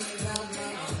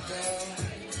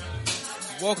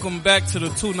Welcome back to the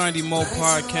 290 Mo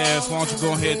podcast. Why don't you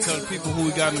go ahead and tell the people who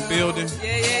we got in the building?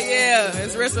 Yeah.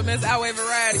 It's Rissa, Miss Outway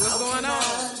Variety. What's going on?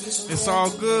 It's all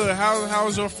good. How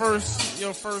was your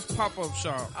first pop-up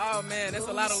shop? Oh man, there's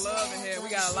a lot of love in here. We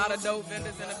got a lot of dope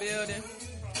vendors in the building.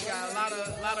 We got a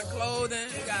lot of clothing.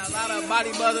 We got a lot of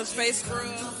body butters, face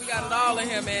scrubs. We got it all in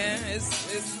here, man.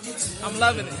 I'm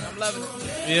loving it.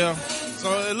 Yeah.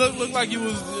 So it looked like you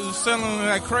was selling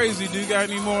like crazy. Do you got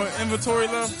any more inventory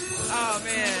left? Oh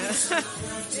man.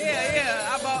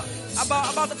 yeah. I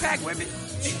bought the pack with me.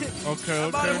 Okay.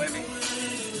 I bought it with me.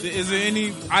 Is there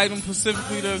any item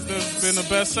specifically that's been a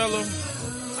bestseller?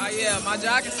 Yeah, my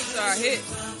jogging suits are a hit.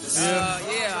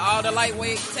 All the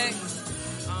lightweight tech.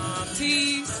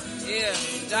 Tees,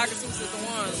 jogging suits is the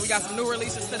ones. We got some new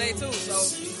releases today too.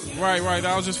 So right.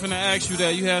 I was just finna ask you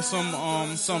that. You have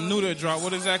some new that dropped.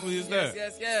 What exactly is that?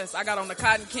 Yes. I got on the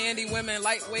cotton candy women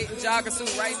lightweight jogger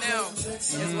suit right now.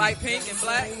 It's light pink and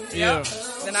black. Yeah.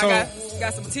 Then I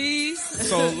got some tees.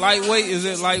 So lightweight, is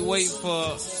it lightweight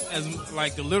for as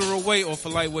like the literal weight or for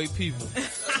lightweight people?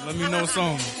 Let me know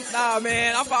something. Nah,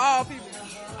 man, I'm for all people.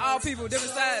 All people,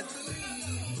 different sizes.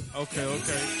 Okay.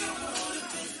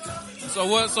 So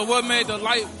what made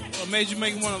you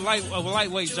make one a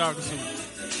lightweight jogger suit?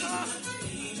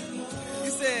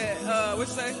 You said, what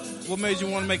you say? What made you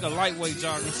want to make a lightweight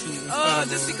jogging suit?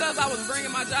 Just because I was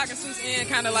bringing my jogging suits in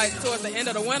kind of like towards the end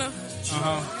of the winter.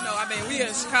 We in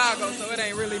Chicago, so it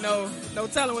ain't really no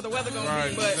telling what the weather gonna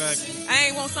be. But exactly. I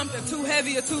ain't want something too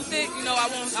heavy or too thick.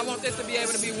 I want this to be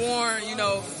able to be worn,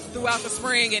 throughout the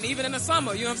spring and even in the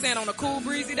summer. You know what I'm saying? On a cool,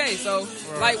 breezy day. So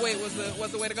lightweight was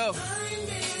the way to go.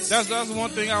 That's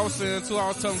one thing I was saying too. I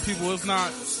was telling people it's not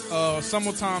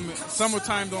summertime.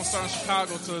 Summertime don't start in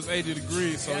Chicago till it's 80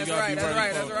 degrees, so you gotta be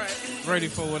ready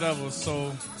for whatever.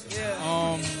 So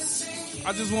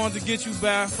I just wanted to get you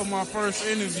back for my first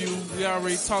interview. We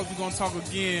already talked. We're gonna talk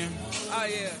again. Oh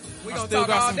yeah, we gonna talk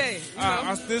all day.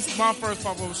 This is my first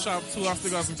pop-up shop too. I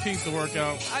still got some kinks to work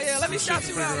out. Oh yeah, let me shout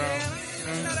you out, man.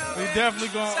 We definitely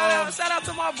gonna shout out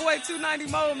to my boy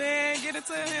 290 Mo, man. Get it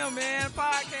to him, man.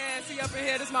 Podcast, he up in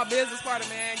here. This is my business partner,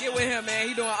 man. Get with him, man.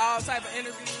 He doing all type of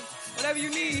interviews. Whatever you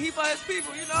need, he for his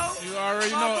people, You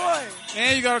already know. Boy.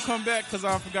 And you gotta come back because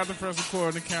I forgot to press record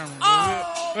on the camera.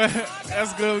 Oh!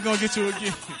 That's good. We're gonna get you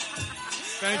again.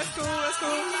 Thank you. That's cool.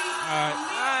 All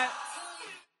right.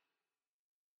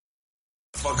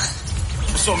 Fuck.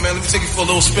 So, man, let me take you for a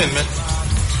little spin, man.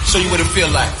 Show you what it feel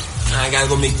like. I gotta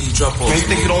go make these drop-offs. Man, you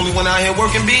think you're the only one out here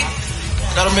working, B?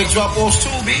 Gotta make drop-offs too,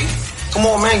 B. Come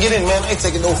on, man, get in, man. I ain't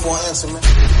taking no for an answer, man.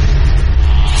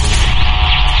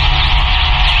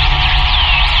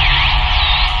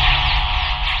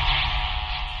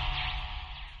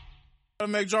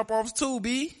 Gotta make drop-offs too,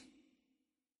 B.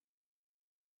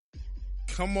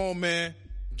 Come on, man.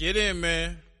 Get in,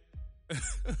 man.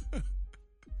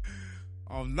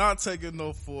 I'm not taking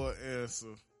no for an answer.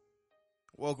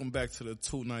 Welcome back to the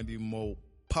 290 Mo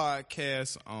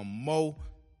podcast. I'm Mo.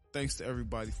 Thanks to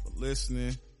everybody for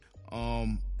listening.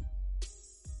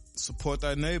 Support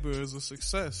thy neighbor is a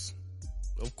success.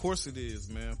 Of course it is,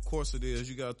 man. Of course it is.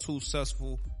 You got two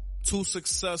successful,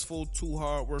 two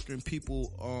hardworking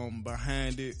people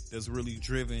behind it that's really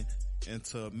driven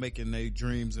into making their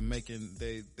dreams and making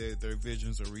their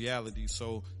visions a reality.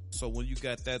 So when you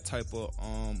got that type of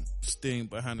steam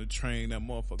behind the train, that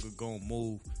motherfucker gonna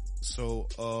move. So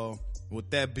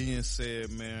with that being said,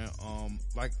 man,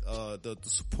 the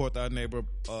support our neighbor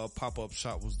pop-up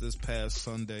shop was this past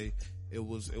Sunday. It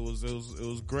was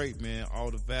great, man. All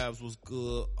the vibes was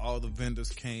good. All the vendors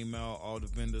came out. All the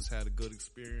vendors had a good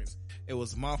experience. It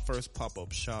was my first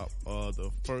pop-up shop,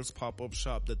 the first pop-up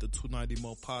shop that the 290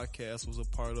 Mo podcast was a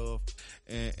part of,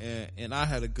 and I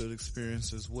had a good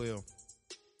experience as well.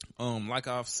 Like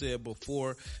I've said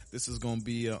before, this is gonna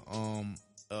be I'm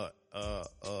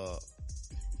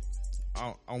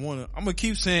gonna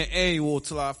keep saying annual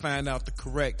till I find out the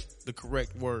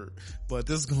correct word. But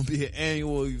this is gonna be an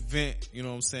annual event, you know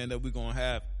what I'm saying, that we're gonna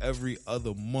have every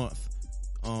other month.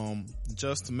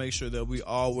 Just to make sure that we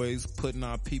always putting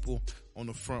our people on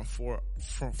the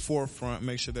forefront,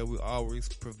 make sure that we're always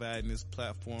providing this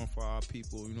platform for our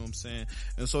people, you know what I'm saying?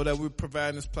 And so that we're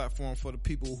providing this platform for the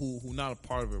people who not a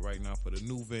part of it right now, for the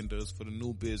new vendors, for the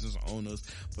new business owners,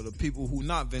 for the people who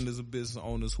not vendors or business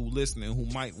owners who listening, who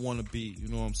might want to be, you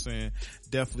know what I'm saying?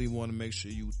 Definitely want to make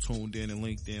sure you tuned in and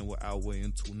linked in with Outway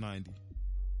and 290.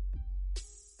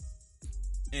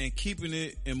 And keeping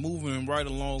it and moving right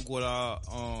along with our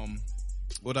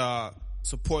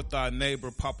Support Thy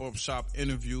Neighbor pop-up shop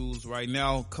interviews right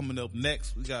now. Coming up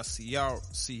next, we got Sierra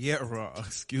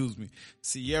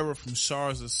from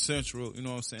Shar's Essential. You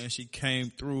know what I'm saying? She came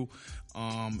through,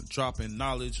 dropping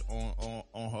knowledge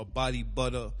on her body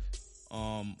butter,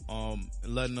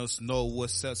 letting us know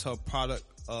what sets her product,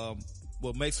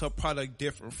 what makes her product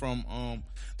different from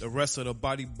the rest of the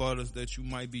body butters that you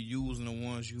might be using, the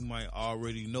ones you might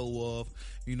already know of.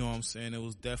 You know what I'm saying? It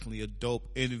was definitely a dope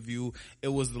interview. It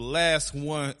was the last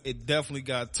one. It definitely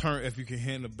got turned. If you can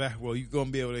hear in the back, well, you're going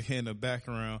to be able to hear in the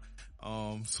background.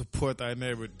 Support Thy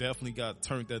Neighbor definitely got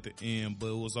turned at the end,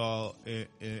 but it was all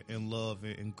in love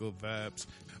and good vibes.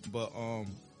 But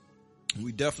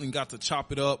we definitely got to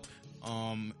chop it up.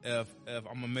 If I'm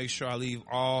gonna make sure I leave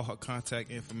all her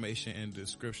contact information in the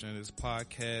description of this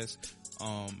podcast.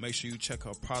 Make sure you check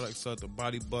her products out, the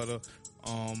body butter.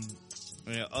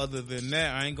 And other than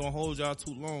that, I ain't gonna hold y'all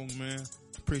too long, man.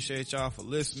 Appreciate y'all for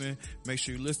listening. Make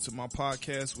sure you listen to my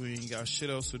podcast. We ain't got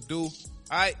shit else to do.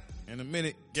 Alright, in a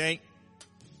minute, gang.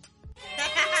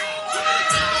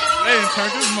 Hey,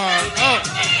 turn this mic up.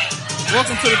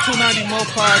 Welcome to the 290 Mo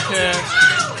podcast.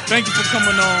 Thank you for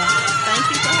coming on. Thank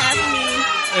you for having me.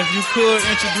 If you could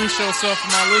introduce yourself to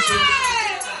my listeners.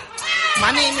 My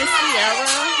name is Sierra.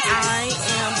 I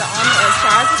am the owner of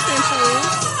Shar's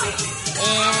Essentials.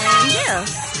 And yeah.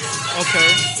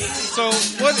 Okay. So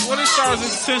what is Shar's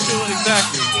Essentials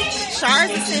exactly?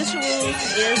 Shar's Essentials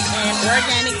is an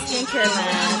organic skincare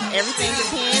line. Everything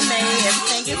is handmade.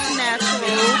 Everything is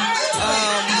natural.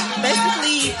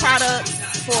 Basically products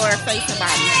for face and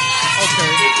body.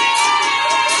 Okay.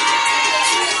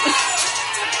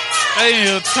 Hey,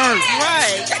 a turn.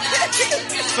 Right.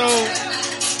 So,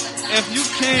 if you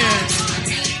can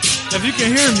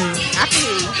hear me, I can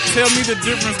hear you. Tell me the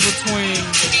difference between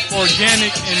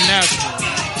organic and natural.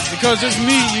 Because just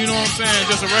me, you know what I'm saying,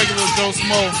 just a regular Joe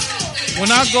Smo. When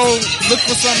I go look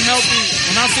for something healthy,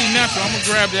 when I see natural, I'm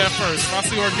gonna grab that first. If I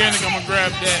see organic, I'm gonna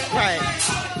grab that. Right.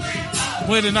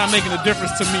 When they're not making a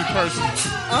difference to me personally.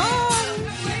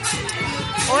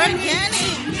 Organic.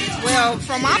 Well,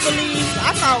 from my beliefs,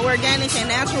 I thought organic and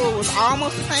natural was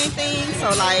almost the same thing. So,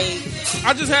 like,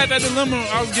 I just had that dilemma.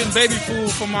 I was getting baby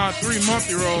food for my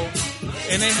 3-month-year-old,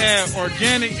 and they had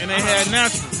organic and they had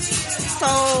natural. So,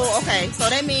 okay, so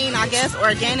that means, I guess,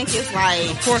 organic is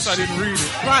like... Of course I didn't read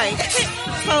it. Right.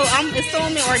 So, I'm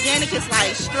assuming organic is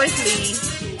like strictly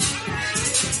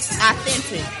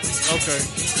authentic. Okay.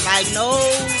 Like, no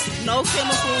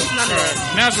chemicals, none of that.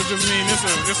 Natural just mean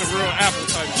it's a real apple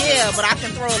type. Yeah, but I can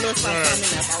throw a little something in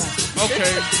there if I want to. Okay.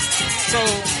 So,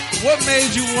 what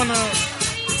made you want to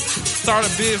start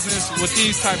a business with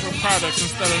these type of products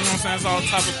instead of, you know what I'm saying, it's all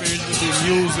type of things. You could do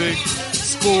music,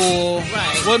 school.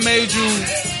 Right. What made you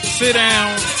sit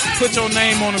down, put your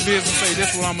name on a business and say, this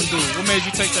is what I'm going to do? What made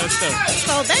you take that step?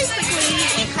 So, basically,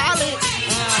 in college,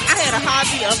 I had a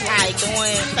hobby of, like,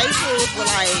 doing facials with,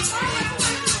 like,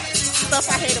 stuff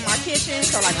I had in my kitchen,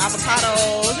 so like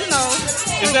avocados, you know.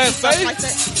 Is that stuff safe? like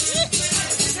that.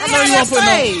 I know you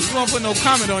won't put no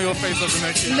comment on your face up in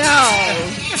that shit. No.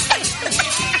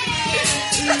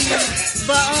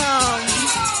 But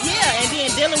yeah, and then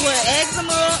dealing with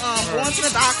eczema, going to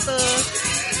the doctor,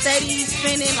 steady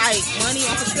spending like money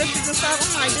on prescriptions and stuff.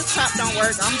 I'm like, this crap don't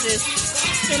work. I'm just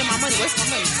spending my money,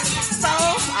 wasting my money. So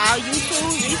I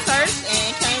YouTube research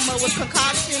and came up with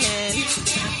concoction and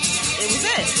it was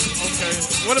it. Okay.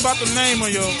 What about the name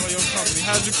of your company?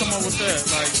 How did you come up with that?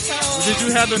 Like, did you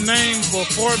have the name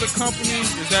before the company?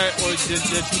 Is that, or did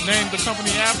you name the company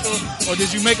after, or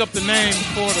did you make up the name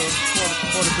for the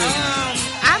business?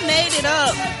 I made it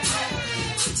up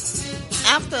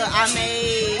after I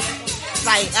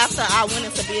went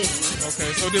into business.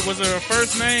 Okay. So was there a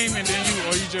first name and then you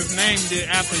just named it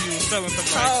after you were selling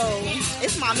something? So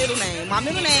it's my middle name. My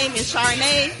middle name is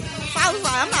Charnay. So I was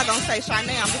like, I'm not gonna say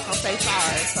Charnay, I'm just gonna say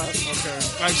Char. So. Okay.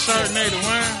 Like Chardonnay the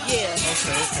wine? Yeah.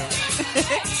 Okay.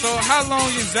 So how long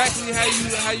exactly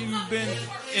have you been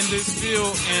in this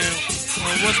field, and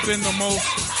what's been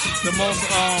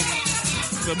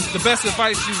the best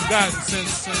advice you've gotten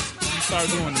since you started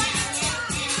doing it?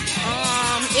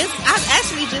 I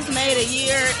actually just made a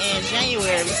year in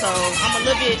January, so I'm a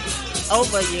little bit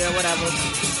over a year or whatever.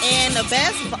 And the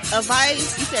best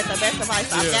advice, you said the best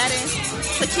advice I've gotten,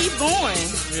 to keep going.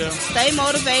 Yeah. Stay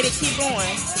motivated, keep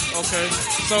going. Okay.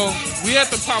 So we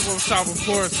at the pop-up shop, of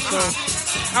course. So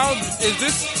how is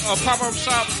this a pop-up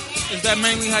shop? Is that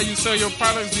mainly how you sell your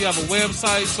products? Do you have a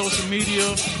website, social media,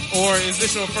 or is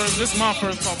this your first? This is my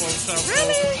first pop-up shop.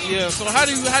 Really? So, yeah. So how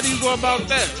do you go about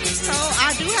that? So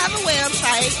I do have a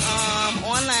website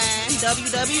online,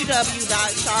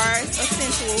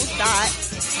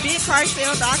 www.charsessentials.com.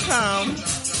 BigCartSale.com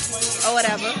or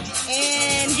whatever.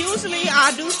 And usually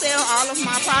I do sell all of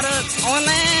my products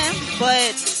online,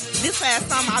 but this past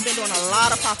summer I've been doing a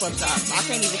lot of pop-up shops. I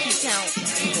can't even keep count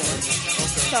anymore.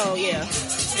 Okay. So yeah.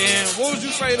 And what would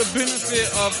you say the benefit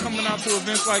of coming out to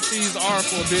events like these are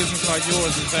for a business like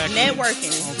yours exactly?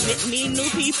 Networking. Okay. Meeting new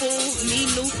people,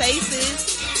 meeting new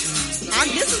faces.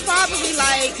 This is probably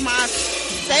like my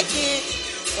second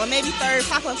or maybe third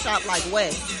pop-up shop like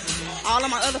West. All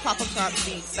of my other pop-up shops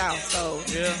be south, so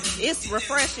yeah, it's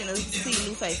refreshing to see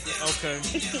new faces. Okay.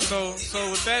 So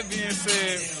with that being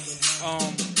said,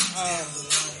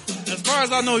 as far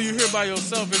as I know, you're here by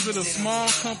yourself. Is it a small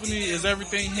company? Is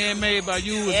everything handmade by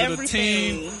you? Is it a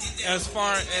team? As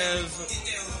far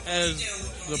as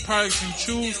the products you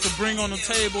choose to bring on the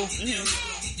table,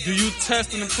 do you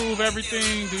test and improve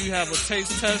everything? Do you have a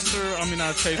taste tester? I mean,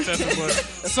 not a taste tester, but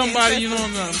somebody, you know,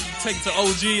 take to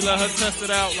OG, let her test it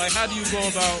out. Like, how do you go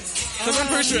about? Because I'm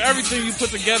pretty sure everything you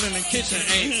put together in the kitchen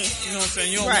ain't, you know what I'm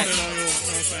saying? You don't want it on your, you know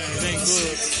what I'm saying? It ain't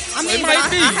good. I mean, it might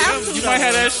be. You might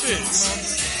have that shit, you know?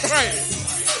 Right.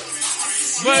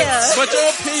 But your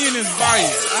opinion is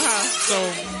biased. So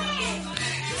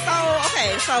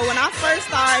when I first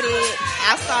started,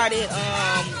 I started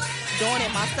doing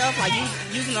it myself, like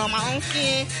using it on my own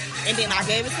skin, and then I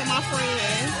gave it to my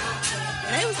friends,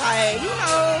 and they was like, you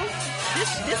know,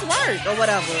 this worked or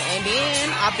whatever, and then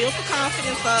I built the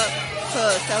confidence up to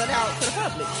sell it out to the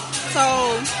public. So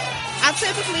I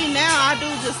typically now I do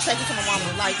just take it to my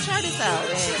mama, like, try this out,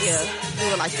 and yeah, do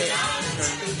it like that.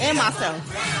 Okay. And myself.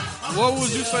 What would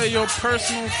you say your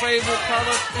personal favorite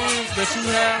product is that you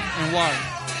have, and why?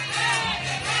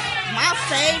 My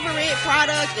favorite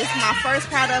product is my first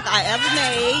product I ever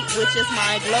made, which is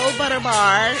my Glow Butter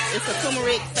Bar. It's a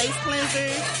turmeric face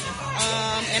cleanser.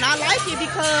 And I like it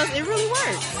because it really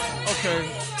works. Okay,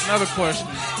 another question.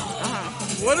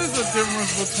 What is the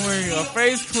difference between a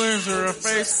face cleanser, a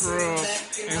face scrub,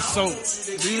 and soap?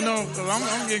 Do you know? Because I'm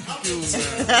getting confused.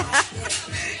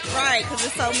 Right, because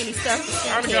there's so many stuff.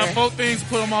 I got 4 things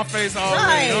put on my face already.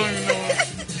 I don't even know.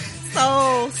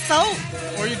 So, soap.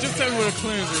 Or you just tell me what a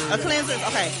cleanser is. A cleanser,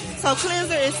 okay. So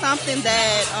cleanser is something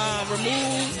that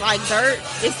removes like dirt.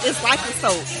 It's like a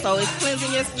soap. So it's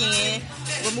cleansing your skin,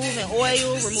 removing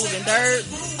oil, removing dirt,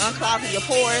 unclogging your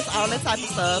pores, all that type of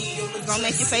stuff. It's gonna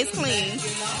make your face clean.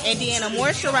 And then a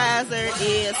moisturizer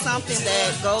is something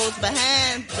that goes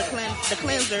behind the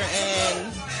cleanser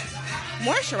and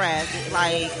moisturize it,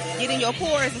 like getting your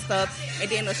pores and stuff. And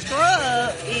then a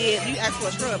scrub is, you asked for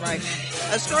a scrub, right?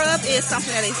 A scrub is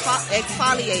something that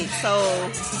exfoliates. So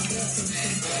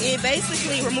it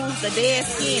basically removes the dead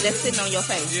skin that's sitting on your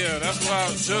face. Yeah, that's what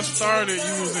I just started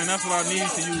using. That's what I need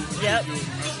to use. Yep. That's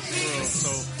a scrub.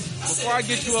 So before I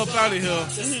get you up out of here,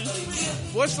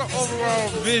 what's the overall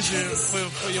vision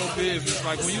for your business?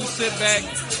 Like when you sit back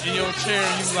in your chair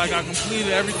and you're like, I completed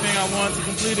everything I wanted to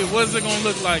complete it, what is it going to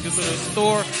look like? Is it a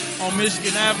store on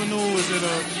Michigan Avenue? Is it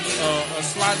a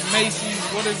slot Macy's?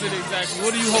 What is it exactly?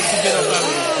 What do you hope to get up out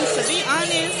of it? To be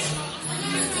honest,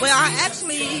 well, I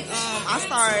actually, I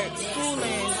started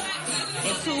schooling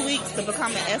in 2 weeks to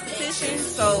become an esthetician.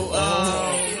 So,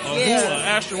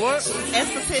 yeah. Astro what?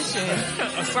 Esthetician.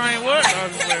 A sign what?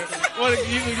 What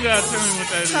you gotta tell me what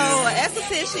that is. So, an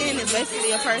esthetician is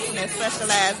basically a person that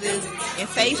specializes in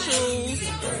facials,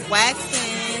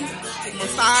 waxing,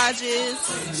 massages,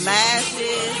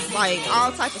 lashes, like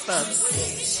all type of stuff.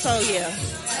 So, yeah.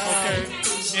 Okay.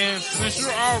 And since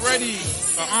you're already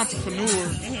an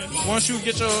entrepreneur, once you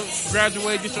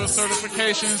graduate, get your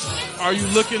certifications, are you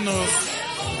looking to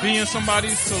be in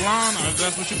somebody's salon, or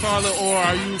that's what you call it, or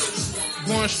are you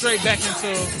going straight back into,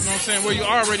 you know what I'm saying, where you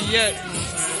already at?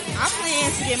 I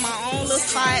plan to get my own little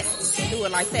spot and do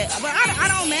it like that. But I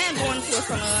don't mind going to a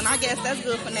salon. I guess that's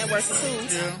good for networking too.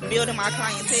 Yeah. Building my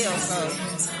clientele, so.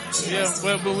 Yeah,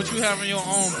 but with you having your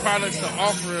own products to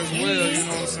offer as well, you know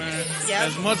what I'm saying? Yeah.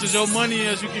 As much as your money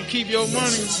as you can keep your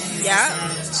money. Yeah.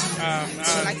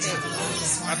 I like that.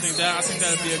 I think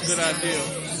that'd be a good idea.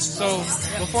 So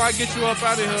before I get you up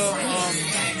out of here,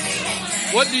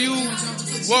 what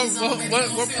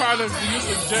products do you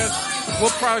suggest?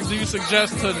 What products do you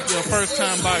suggest to your first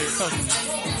time buyer customers?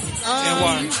 And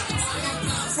why?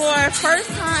 For first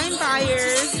time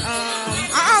buyers,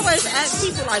 I always ask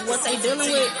people like what they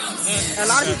dealing with, and a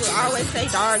lot of people always say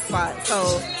dark spots.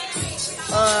 So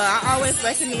I always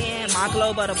recommend my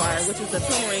Glow Butter Bar, which is the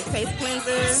turmeric face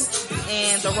cleanser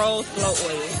and the Rose Glow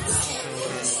Oil.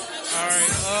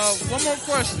 Alright, one more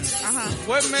question.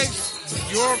 What makes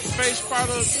your face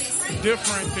product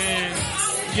different than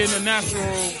getting a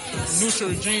natural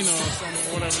Neutrogena or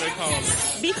something, whatever they call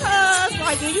it? Because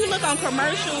like when you look on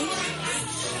commercials,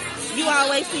 you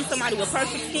always see somebody with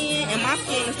perfect skin, and my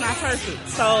skin is not perfect.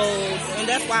 So, and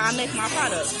that's why I make my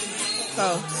products.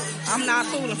 So, I'm not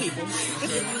fooling people.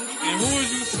 And who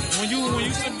is you, when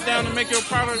you sit down to make your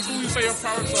products, who you say your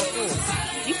products are for?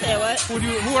 You said what?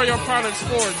 Who are your products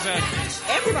for exactly?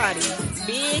 Everybody.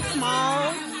 Big,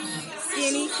 small,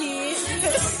 skinny,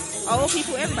 kids, old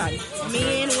people, everybody.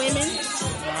 Men, women.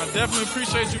 I definitely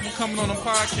appreciate you for coming on the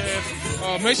podcast.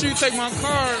 Make sure you take my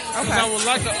card. Okay. I would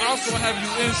like to also have you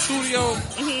in studio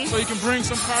so you can bring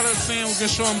some products in. We can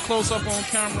show them close up on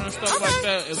camera and stuff like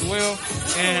that as well.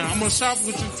 And I'm going to shop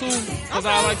with you too because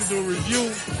I like to do a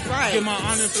review. Right. Give my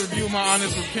honest review, my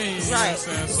honest opinion. You know what I'm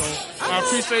saying? So I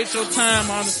appreciate your time.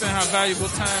 I understand how valuable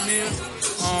time is.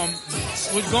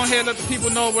 We'll go ahead and let the people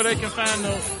know where they can find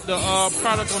the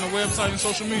product on the website and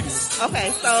social media.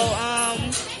 Okay, so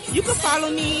you can follow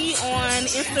me on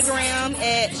Instagram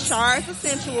at Shar's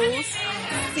Essentials,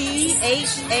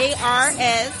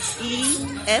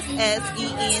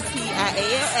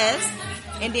 CharsEssentials.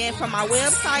 And then for my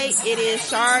website, it is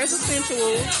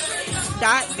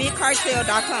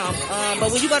SharsEssentials.BigCartel.com.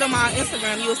 But when you go to my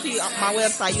Instagram, you'll see my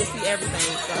website. You'll see everything.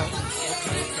 So.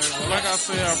 Okay. Well, like I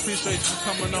said, I appreciate you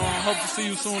coming on. Hope to see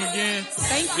you soon again.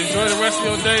 Thank you. Enjoy the rest of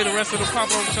your day, the rest of the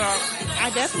pop-up shop. I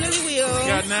definitely will. You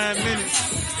got 9 minutes.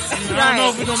 I don't know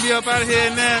if we're going to be up out of here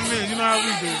in 9 minutes. You know how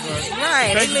we do, but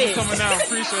thank you for coming out.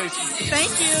 Appreciate you.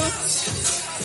 Thank you.